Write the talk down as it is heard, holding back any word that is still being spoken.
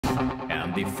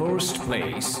And the first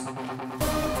place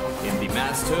in the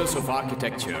Masters of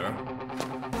Architecture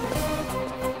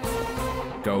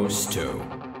goes to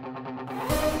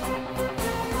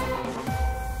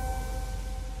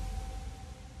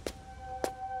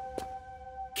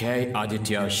K.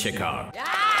 Aditya Shekhar.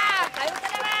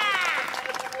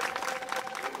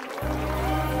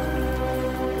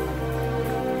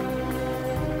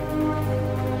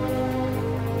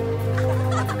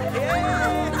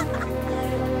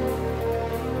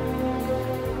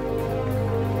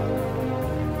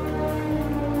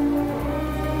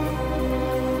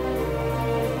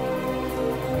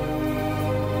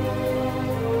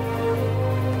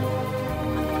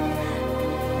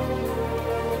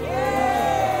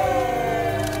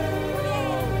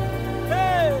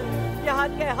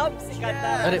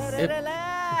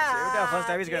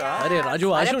 અરે રાજુ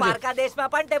આ શું છે? પારકા દેશમાં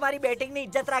પણ તે મારી બેટિંગની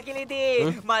ઇજ્જત રાખી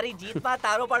લીધી. મારી જીતમાં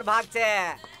તારો પણ ભાગ છે.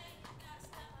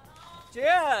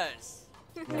 Cheers.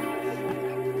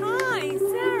 Hi,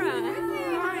 Sarah.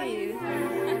 How are you?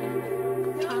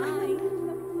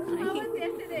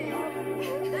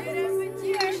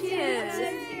 Cheers.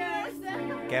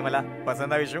 કેમલા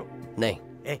પસંદ આવી શું? નહીં.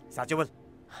 એ સાચું બોલ.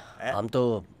 આમ તો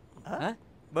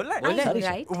બોલ ને.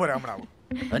 ઉભો રહો હમણાં આવું.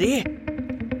 અરે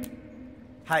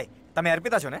હાય, તમે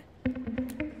અર્પિતા છો ને?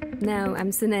 No, I'm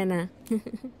Sunena.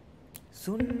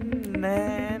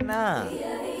 સુનેના.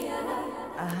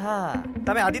 હા,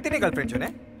 તમે આદિત્યની ગર્લફ્રેન્ડ છો ને?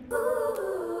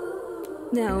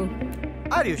 No.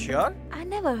 Are you sure? I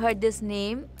never heard this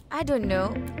name. I don't know.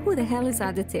 Who the hell is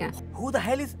Aditya? Who the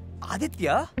hell is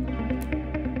Aditya?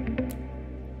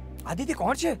 Aditya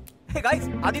કોણ છે? હે ગાઈસ,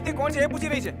 આદિત્ય કોણ છે એ પૂછી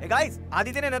રહી છે. હે ગાઈસ,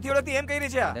 આદિત્યને નથી ઓળખતી એમ કહી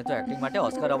રહી છે. મને તો એક્ટિંગ માટે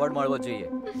ઓસ્કર એવોર્ડ મળવો જોઈએ.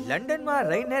 લંડનમાં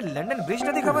રહીને લંડન બ્રિજ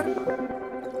નથી ખબર?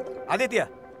 Aditya.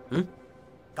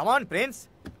 Come on prince.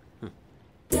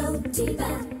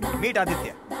 Meet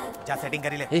Aditya. જા સેટિંગ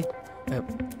કરી લે.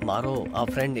 મારો આ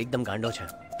ફ્રેન્ડ એકદમ ગાંડો છે.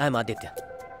 આઈ એમ Aditya.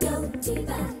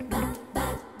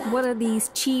 What are these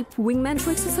cheap wingman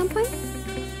tricks or something?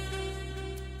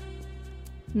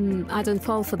 I don't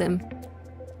fall for them.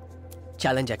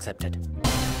 Challenge accepted.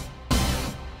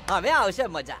 હવે આવશે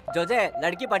મજા. જોજે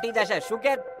લડકી પટી જશે. શું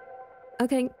કે?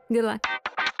 Okay, good luck.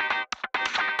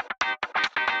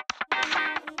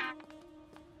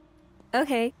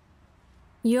 Okay.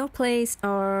 Your place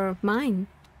or mine?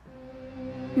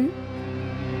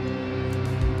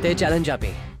 તે ચેલેન્જ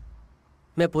આપી.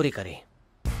 મેં પૂરી કરી.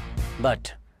 But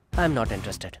I am not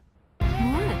interested.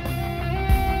 What?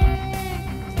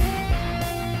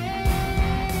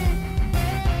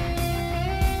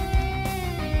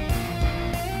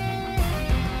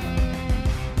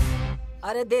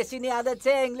 અરે દેશીની આદત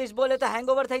છે. ઇંગ્લિશ બોલે તો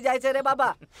હેંગઓવર થઈ જાય છે રે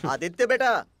બાબા. આદિત્ય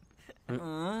બેટા,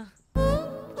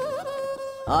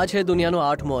 આ છે દુનિયાનો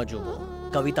 8મો અજૂબો,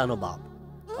 કવિતાનો બાપ,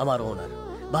 અમારો ઓનર.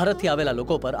 ભારતથી આવેલા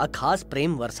લોકો પર આ ખાસ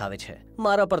પ્રેમ વરસાવે છે.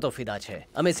 મારા પર તો ફિદા છે.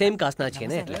 અમે સેમ કાસ્ટના છીએ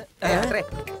ને એટલે.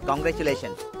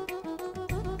 કોંગ્રેચ્યુલેશન.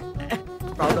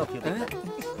 Proud of you.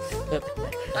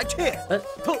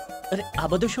 અરે આ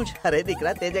બધું શું છે? અરે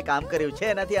દીકરા, તે જે કામ કર્યું છે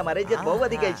એનાથી અમારી ઇજ્જત બહુ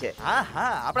વધી ગઈ છે. હા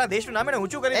હા, આપણા દેશનું નામ એને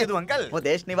ઊંચું કરી દીધું અંકલ. હું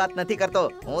દેશની વાત નથી કરતો,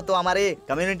 હું તો અમારી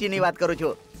કમ્યુનિટીની વાત કરું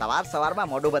છું. સવારમાં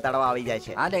મોઢું બતાડવા આવી જાય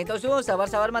છે. હા નહીં તો શું,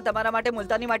 સવારમાં તમારા માટે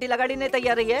મુલતાની માટી લગાડીને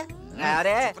તૈયાર રહીએ.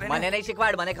 અરે મને નહીં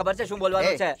શીખવાડ, મને ખબર છે શું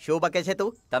બોલવાનું છે. શું બકે છે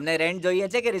તું? તમને રેન્ટ જોઈએ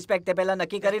છે કે રિસ્પેક્ટ તે પહેલા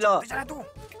નક્કી કરી લો.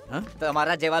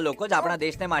 તમારા જેવા લોકો જ આપણા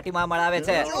દેશને માટીમાં મળાવે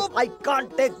છે. I can't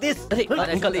take this.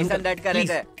 Uncle listen that કરે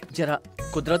છે. જરા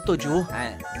કુદરત તો જુઓ.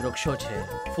 વૃક્ષો છે,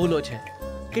 ફૂલો છે,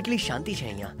 કેટલી શાંતિ છે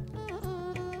અહીંયા.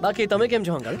 બાકી તમે કેમ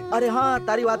છો અંકલ? અરે હા,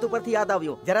 તારી વાત ઉપરથી યાદ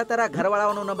આવ્યું. જરા તારા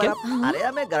ઘરવાળાનો નંબર આપ. અરે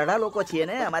અમે ગરડા લોકો છીએ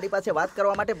ને, અમારી પાસે વાત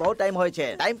કરવા માટે બહુ ટાઈમ હોય છે.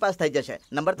 ટાઈમ પાસ થઈ જશે.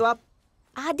 નંબર તો આપ.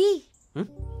 આદિ.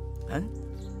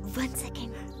 1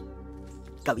 second.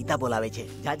 કવિતા બોલાવે છે.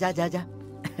 જા જા જા જા.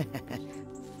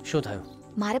 શું થયું?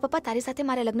 મારા પપ્પા તારી સાથે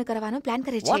મારે લગ્ન કરવાનો પ્લાન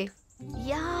કરે છે.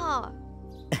 યા.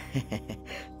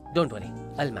 Don't worry,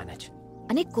 I'll manage.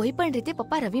 અને કોઈ પણ રીતે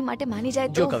પપ્પા રવિ માટે માની જાય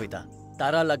તો. જો કવિતા,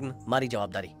 તારા લગ્ન મારી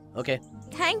જવાબદારી. ઓકે?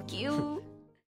 Thank you.